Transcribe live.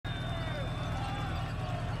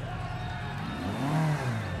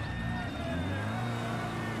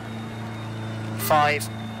5,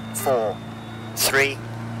 4, 3,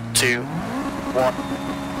 2, 1,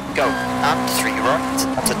 go. And 3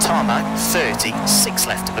 right, onto tarmac, 30, 6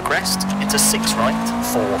 left of the crest, into 6 right,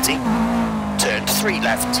 40, turn 3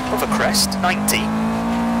 left, over crest, 90,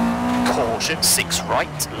 caution, 6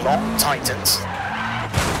 right, long tightens,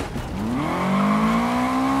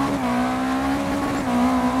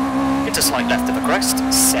 into slight left of the crest,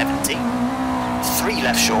 70, 3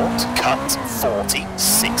 left short, cut, 40,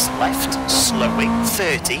 6 left, slowing,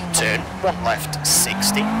 30, turn 1 left,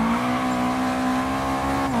 60,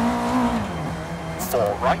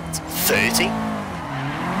 4 right, 30,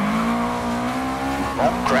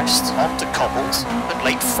 long crest, onto cobbles, and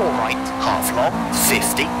late 4 right, half long,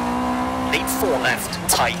 50, late 4 left,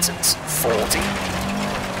 tightens, 40,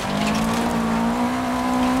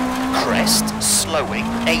 crest, slowing,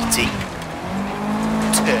 80,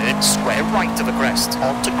 turn, square right of the crest,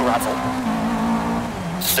 onto gravel,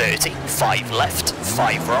 30, 5 left,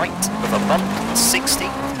 5 right, with a bump, 60,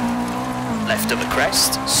 left of the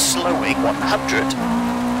crest, slowing, 100,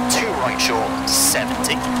 2 right short,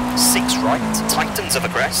 70, 6 right, tightens of the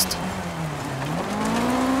crest,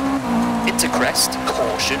 into crest,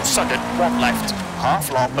 caution, sudden, 1 left,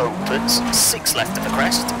 half long opens, 6 left of the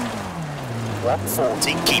crest,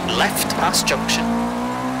 140, keep left past junction,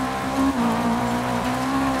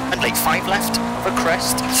 and late 5 left, over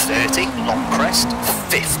crest, 30, long crest,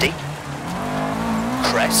 50,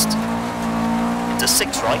 crest, into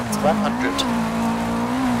 6 right, 100,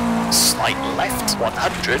 slight left,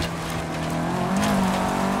 100,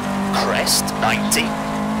 crest, 90,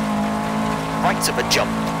 right of a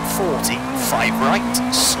jump, 40, 5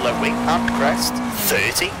 right, slowing, and crest,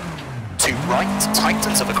 30, 2 right,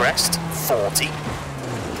 tightens of a crest, 40,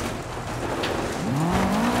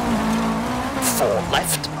 4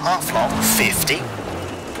 left, half long, 50,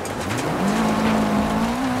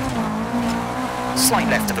 slight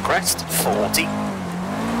left of a crest, 40,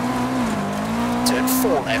 turn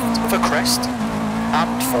 4 left of a crest,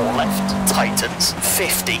 and 4 left, tightens,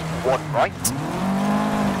 50, 1 right,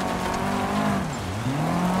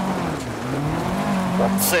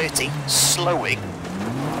 130, slowing,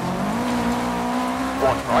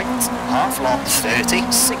 1 right, half long,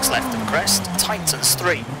 30, 6 left of the crest, tightens,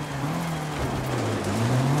 3,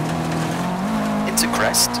 into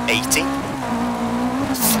crest, 80,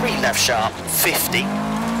 3 left sharp, 50,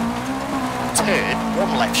 turn,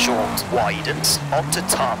 1 left short, widens, onto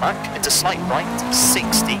tarmac, into slight right,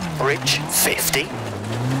 60, bridge, 50,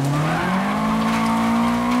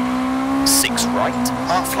 6 right,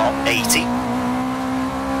 half long, 80,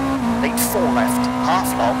 late 4 left,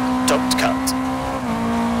 half long, don't cut,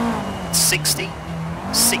 60,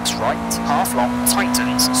 6 right, half long,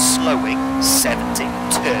 tightens, slowing, 70,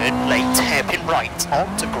 turn, late, hairpin right,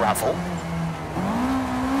 onto gravel,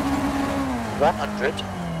 100,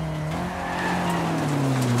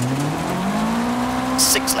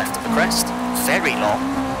 6 left of the crest, very long,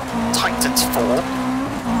 tightens 4,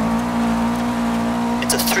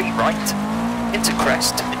 into 3 right, into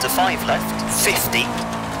crest, into 5 left, 50,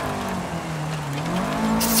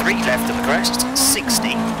 3 left of the crest,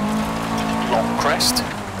 60, long crest,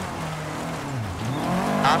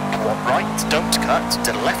 and 1 right, don't cut,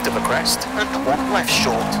 to the left of the crest, and 1 left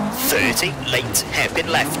short, 30, late,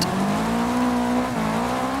 hairpin left,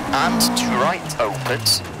 and 2 right,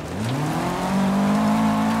 opens,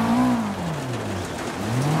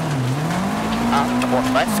 and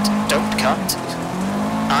 1 left, don't cut,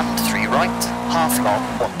 and 3 right, half long,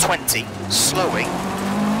 120, slowing,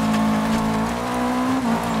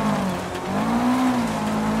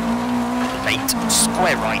 late,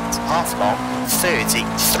 square right, half long, 30,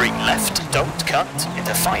 3 left, don't cut,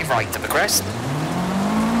 into 5 right of the crest,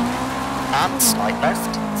 and slight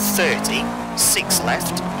left, 30, 6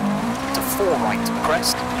 left, to 4 right of the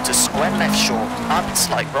crest, to square left short, and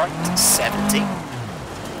slight right, 70,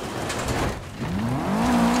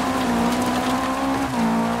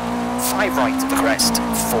 5 right of the crest,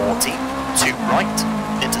 40, 2 right,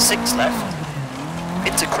 into 6 left,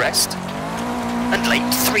 into crest, and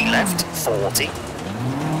late 3 left, 40,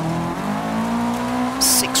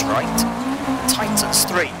 6 right, tightens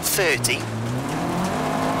 3, 30,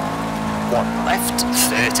 1 left,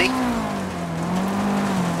 30,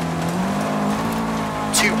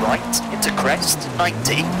 2 right, into crest,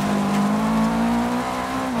 90,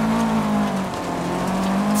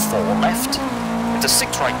 4 left, into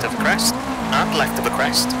 6 right of the crest, and left of the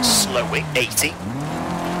crest, slowing, 80,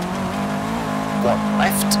 1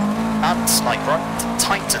 left, and slight right,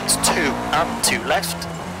 tightens 2 and 2 left,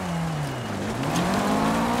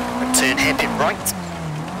 and turn hairpin right,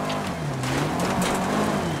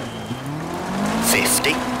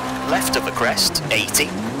 50, left of the crest, 80.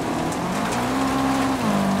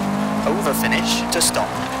 Over finish to stop.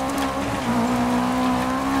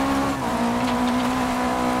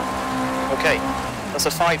 Okay, that's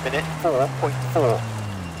a 5 minute 4.4.